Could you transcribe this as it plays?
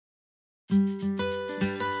Hi,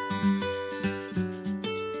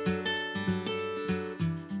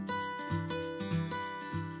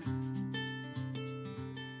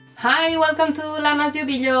 welcome to Lanas y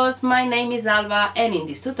Ovillos. My name is Alba, and in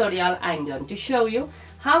this tutorial I'm going to show you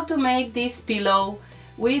how to make this pillow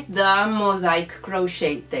with the mosaic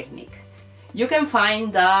crochet technique. You can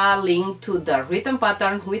find the link to the written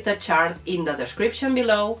pattern with the chart in the description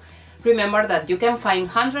below. Remember that you can find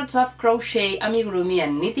hundreds of crochet, amigurumi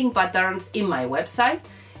and knitting patterns in my website.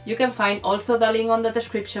 You can find also the link on the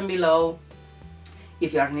description below.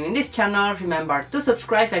 If you are new in this channel, remember to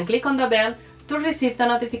subscribe and click on the bell to receive the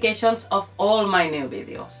notifications of all my new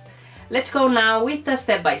videos. Let's go now with the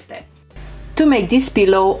step-by-step. To make this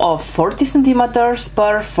pillow of 40 centimeters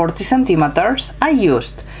per 40 centimeters, I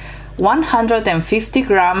used 150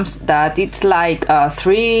 grams, that it's like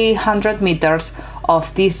 300 meters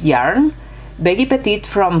of this yarn, Beggy Petite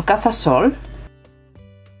from Casa Sol.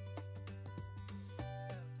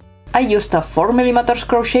 I used a 4 mm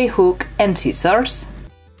crochet hook and scissors.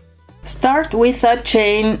 Start with a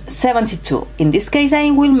chain 72. In this case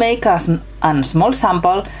I will make a small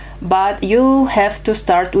sample, but you have to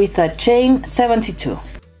start with a chain 72.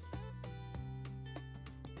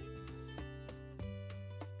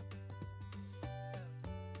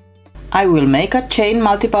 I will make a chain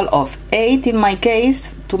multiple of 8 in my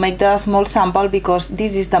case to make the small sample, because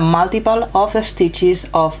this is the multiple of the stitches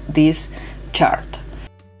of this chart.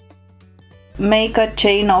 Make a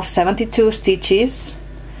chain of 72 stitches.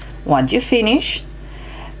 Once you finish,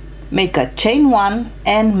 make a chain 1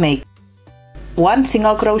 and make 1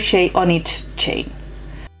 single crochet on each chain.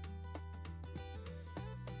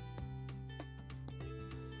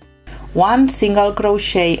 One single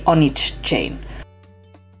crochet on each chain.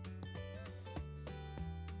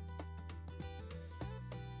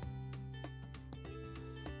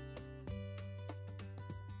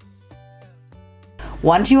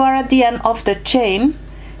 Once you are at the end of the chain,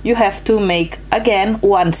 you have to make again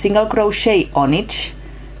 1 single crochet on each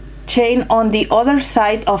chain on the other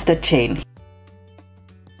side of the chain.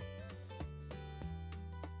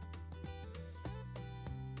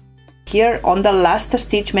 Here on the last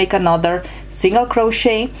stitch, make another single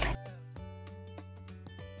crochet.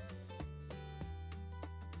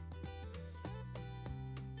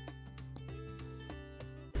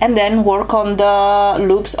 And then work on the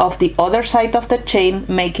loops of the other side of the chain,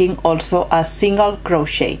 making also a single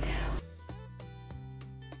crochet.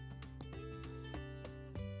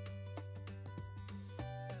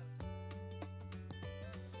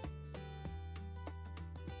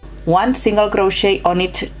 One single crochet on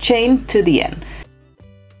each chain to the end.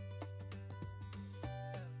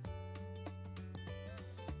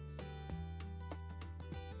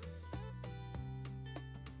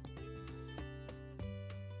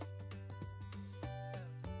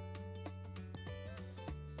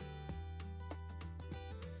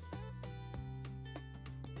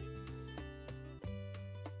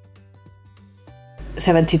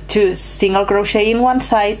 "72 single crochet in one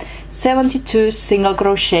side, 72 single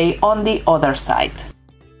crochet on the other side."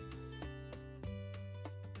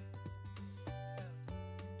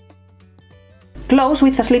 Close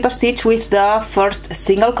with a slip stitch with the first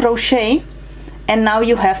single crochet, and now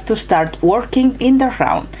you have to start working in the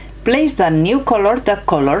round. Place the new color, the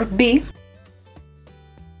color B,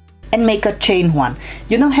 and make a chain 1.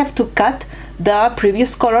 You don't have to cut the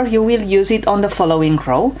previous color, you will use it on the following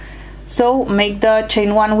row. So make the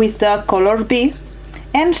chain 1 with the color B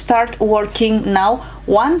and start working now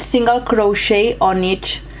 1 single crochet on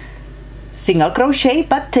each single crochet,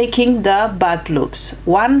 but taking the back loops.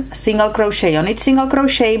 1 single crochet on each single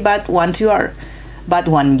crochet, but when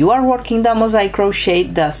you are working the mosaic crochet,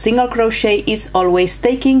 the single crochet is always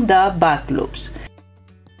taking the back loops.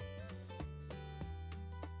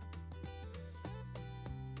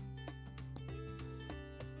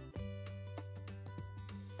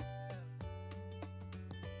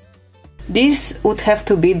 This would have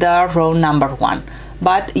to be the row number 1,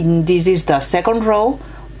 but this is the second row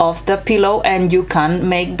of the pillow and you can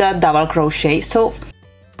make the double crochet. So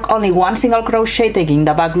only 1 single crochet, taking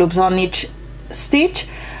the back loops on each stitch.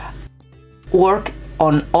 Work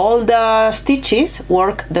on all the stitches,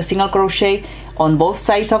 work the single crochet on both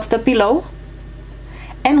sides of the pillow,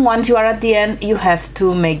 and once you are at the end, you have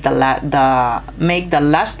to make the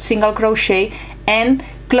last single crochet and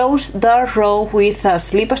close the row with a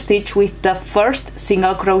slip stitch with the first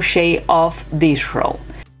single crochet of this row.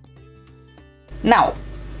 Now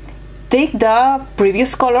take the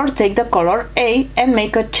previous color, take the color A and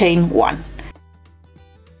make a chain 1.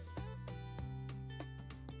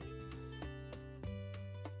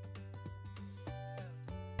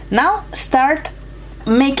 Now start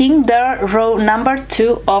making the row number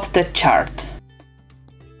 2 of the chart.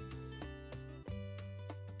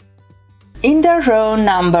 In the row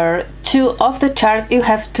number 2 of the chart you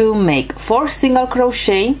have to make 4 single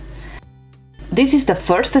crochet. This is the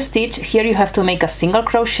first stitch. Here you have to make a single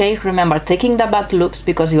crochet. Remember, taking the back loops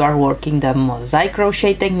because you are working the mosaic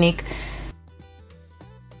crochet technique.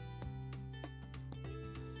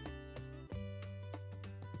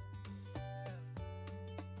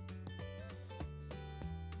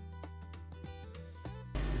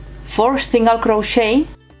 Four single crochet.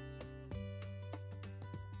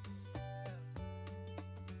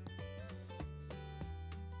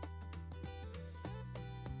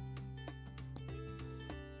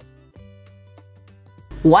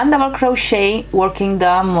 One double crochet. Working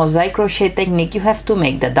the mosaic crochet technique, you have to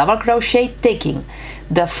make the double crochet taking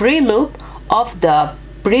the free loop of the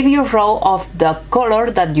previous row of the color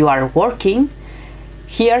that you are working.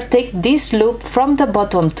 Here, take this loop from the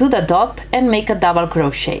bottom to the top and make a double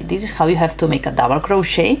crochet. This is how you have to make a double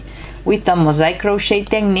crochet with the mosaic crochet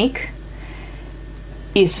technique.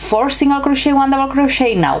 Is 4 single crochet, 1 double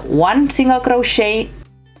crochet. Now 1 single crochet,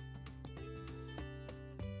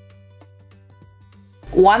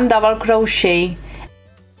 1 double crochet,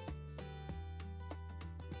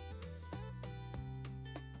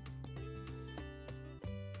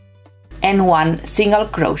 and 1 single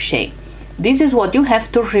crochet. This is what you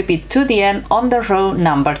have to repeat to the end on the row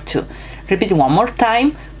number 2. Repeat one more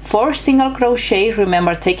time. 4 single crochet,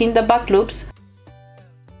 remember taking the back loops,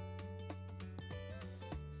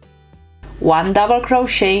 1 double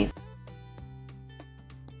crochet,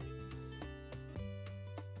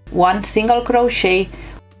 1 single crochet,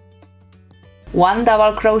 1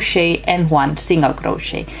 double crochet, and 1 single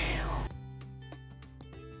crochet.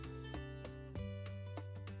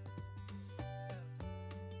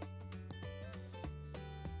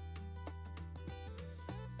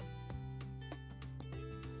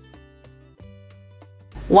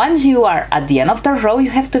 Once you are at the end of the row, you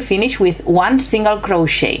have to finish with 1 single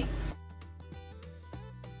crochet.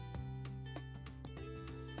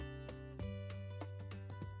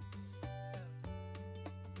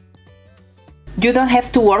 You don't have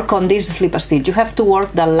to work on this slip stitch, you have to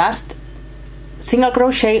work the last single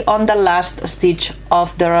crochet on the last stitch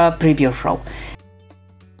of the previous row.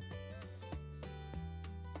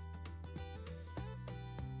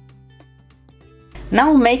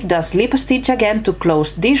 Now make the slip stitch again to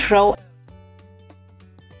close this row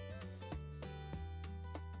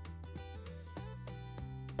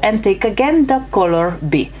and take again the color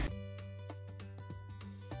B.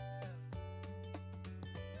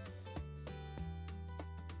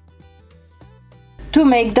 To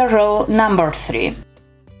make the row number 3.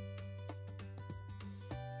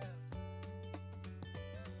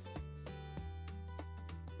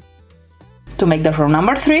 To make the row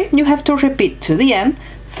number 3, you have to repeat to the end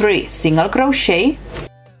 3 single crochet,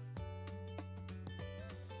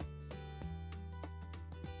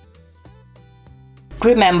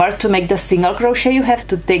 remember to make the single crochet you have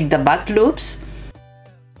to take the back loops,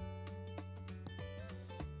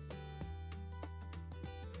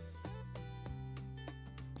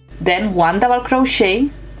 then 1 double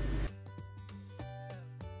crochet,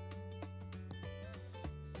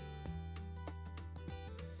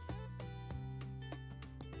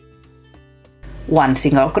 one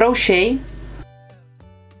single crochet,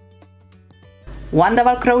 1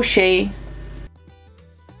 double crochet,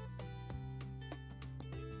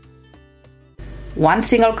 1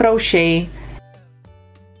 single crochet,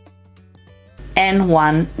 and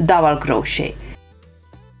 1 double crochet.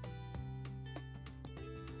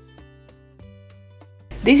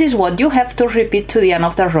 This is what you have to repeat to the end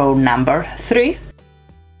of the row number 3.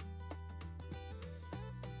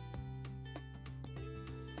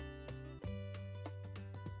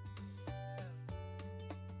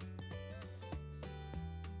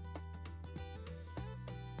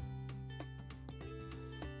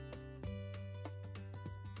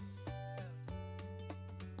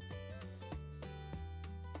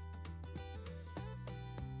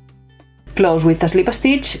 Close with a slip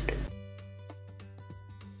stitch,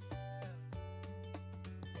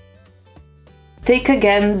 take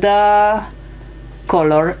again the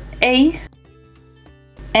color A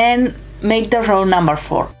and make the row number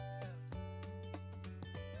 4.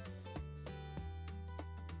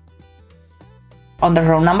 On the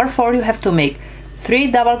row number 4 you have to make 3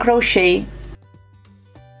 double crochet,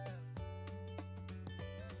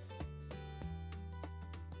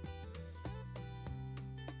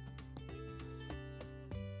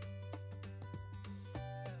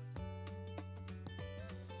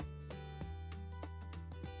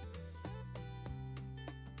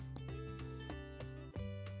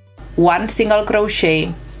 1 single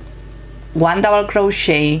crochet, 1 double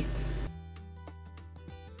crochet,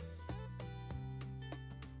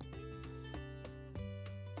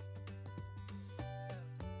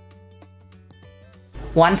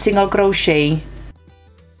 one single crochet,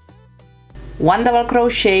 1 double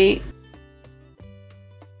crochet,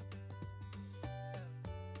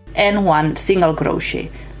 and 1 single crochet.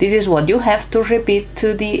 This is what you have to repeat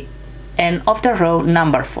to the end of the row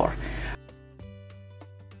number 4.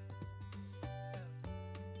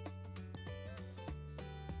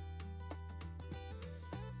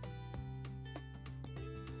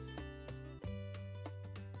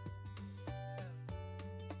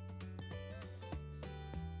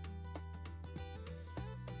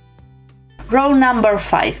 Row number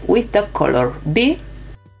 5 with the color B,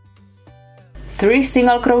 3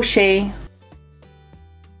 single crochet,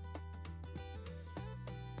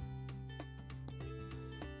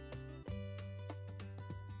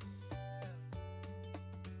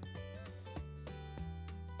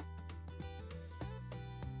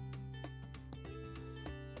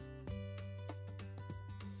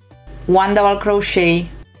 one double crochet,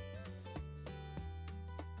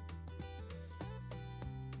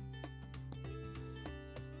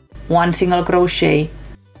 one single crochet,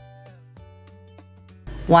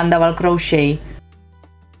 one double crochet,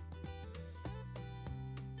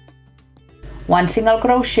 one single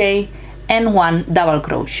crochet, and one double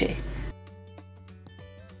crochet.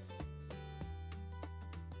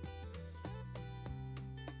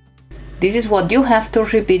 This is what you have to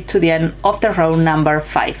repeat to the end of the row number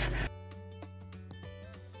 5.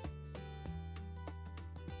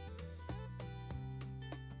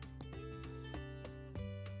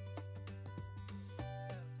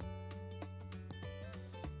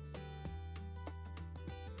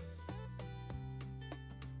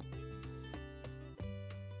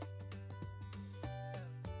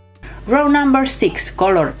 Row number 6,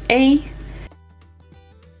 color A,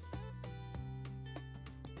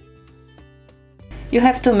 you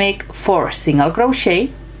have to make 4 single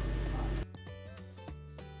crochet,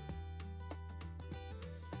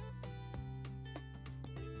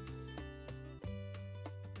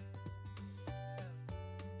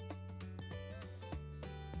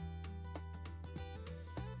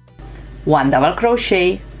 one double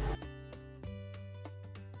crochet,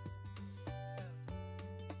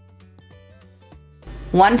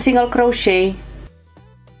 one single crochet,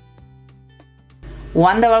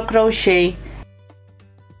 one double crochet,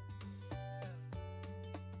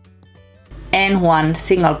 and one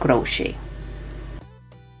single crochet.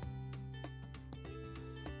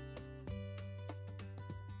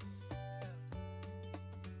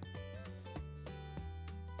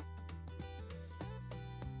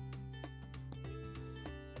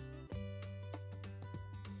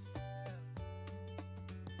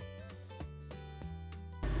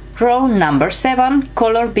 Row number 7,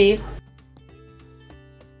 color B,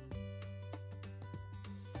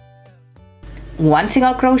 one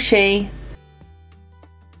single crochet,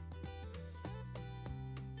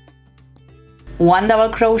 one double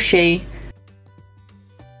crochet,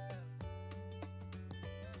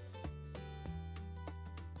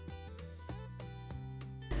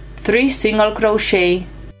 three single crochet,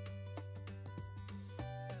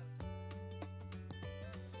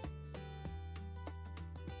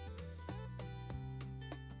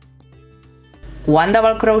 one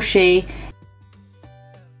double crochet,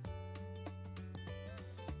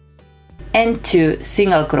 and 2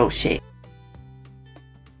 single crochet.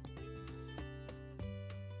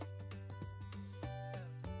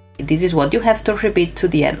 This is what you have to repeat to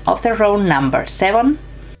the end of the row number 7.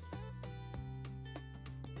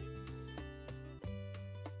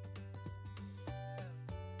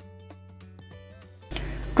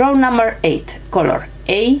 Row number 8, color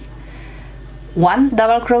A, 1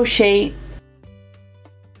 double crochet,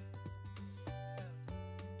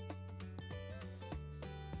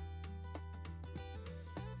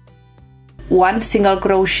 one single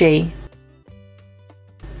crochet,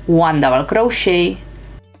 one double crochet,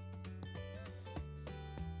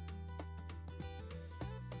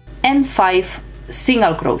 and 5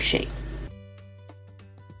 single crochet.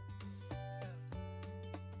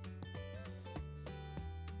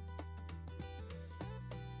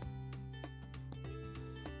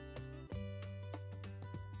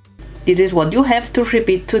 This is what you have to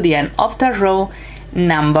repeat to the end of the row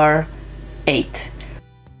number 8.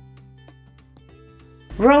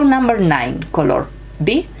 Row number 9, color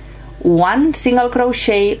B, 1 single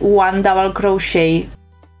crochet, 1 double crochet,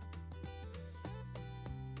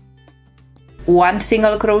 one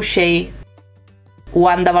single crochet,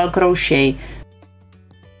 one double crochet,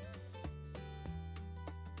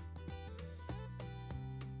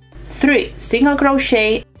 3 single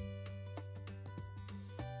crochet,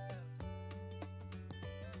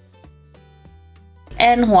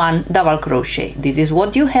 and 1 double crochet. This is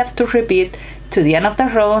what you have to repeat to the end of the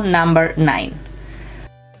row number 9.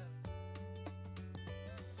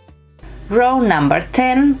 Row number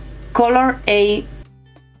 10, color A,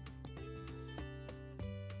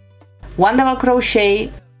 1 double crochet,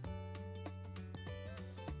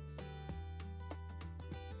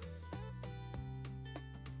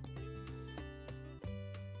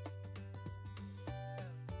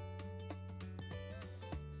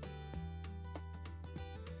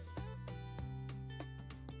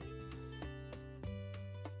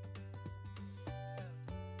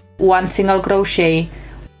 one single crochet,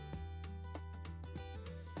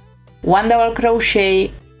 1 double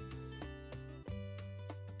crochet,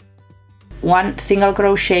 1 single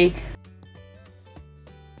crochet,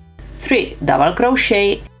 3 double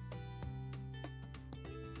crochet,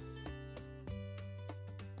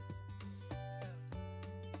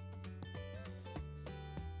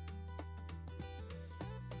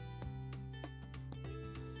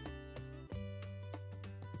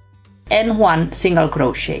 and 1 single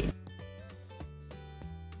crochet.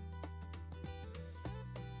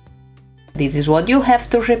 This is what you have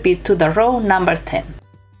to repeat to the row number 10.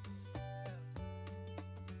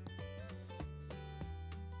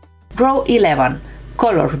 Row 11,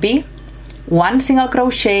 color B, 1 single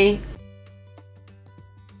crochet,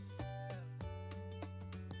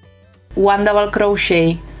 1 double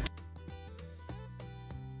crochet,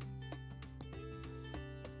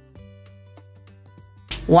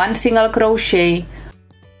 1 single crochet,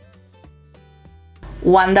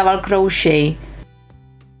 1 double crochet,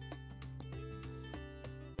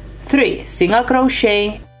 3 single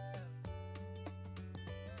crochet,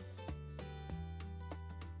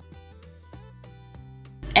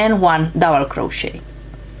 and 1 double crochet.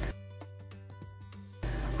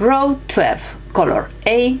 Row 12, color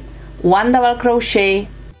A, 1 double crochet,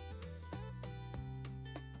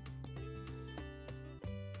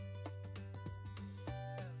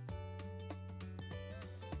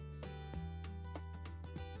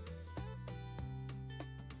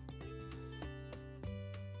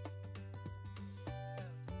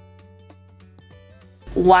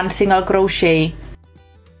 one single crochet,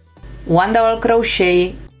 1 double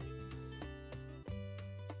crochet,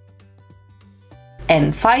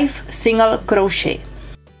 and 5 single crochet.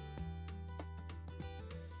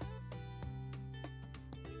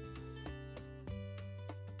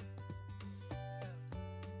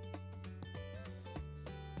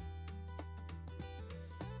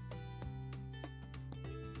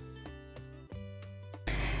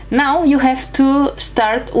 Now you have to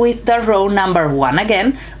start with the row number 1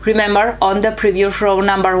 again. Remember, on the previous row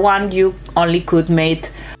number 1 you only could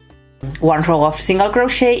make 1 row of single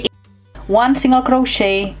crochet, 1 single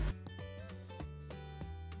crochet,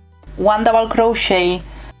 1 double crochet,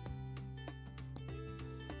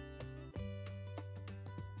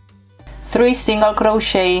 3 single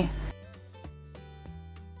crochet,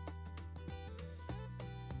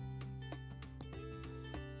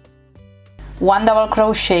 1 double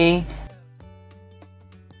crochet,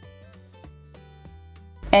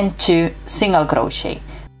 and 2 single crochet.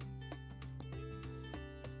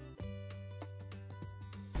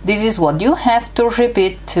 This is what you have to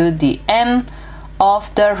repeat to the end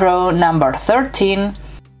of the row number 13.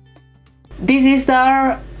 This is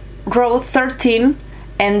the row 13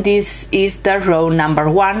 and this is the row number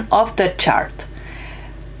 1 of the chart.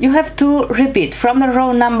 You have to repeat from the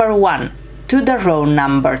row number 1 to the row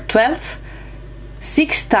number 12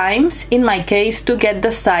 6 times in my case to get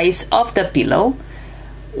the size of the pillow.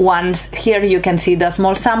 Once here you can see the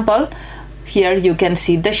small sample, here you can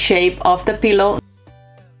see the shape of the pillow.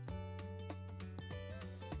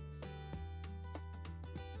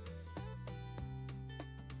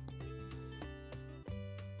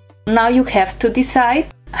 Now you have to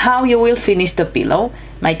decide how you will finish the pillow.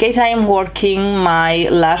 In my case I am working my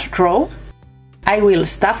last row. I will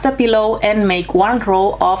stuff the pillow and make 1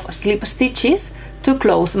 row of slip stitches to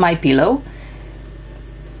close my pillow.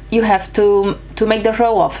 You have to make the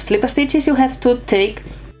row of slip stitches, you have to take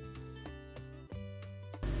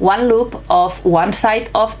 1 loop of one side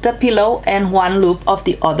of the pillow and 1 loop of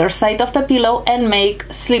the other side of the pillow and make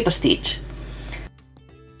slip stitch.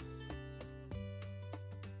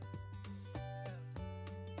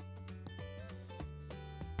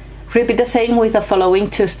 Repeat the same with the following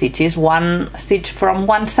 2 stitches, 1 stitch from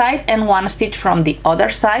one side and 1 stitch from the other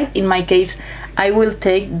side. In my case I will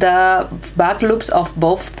take the back loops of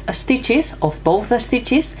both stitches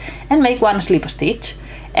and make 1 slip stitch,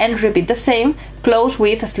 and repeat the same, close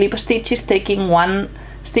with slip stitches taking 1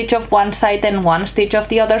 stitch of one side and one stitch of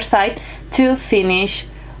the other side to finish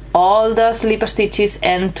all the slip stitches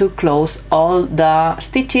and to close all the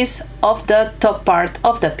stitches of the top part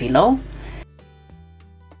of the pillow.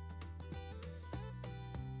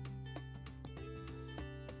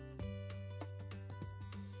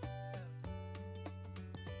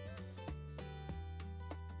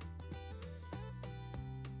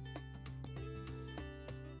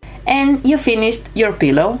 And you finished your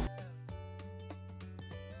pillow.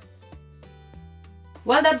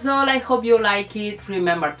 Well, that's all. I hope you like it.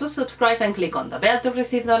 Remember to subscribe and click on the bell to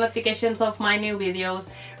receive the notifications of my new videos.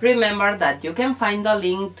 Remember that you can find the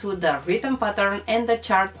link to the written pattern and the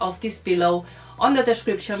chart of this pillow on the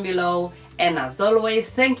description below. And as always,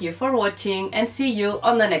 thank you for watching and see you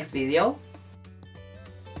on the next video.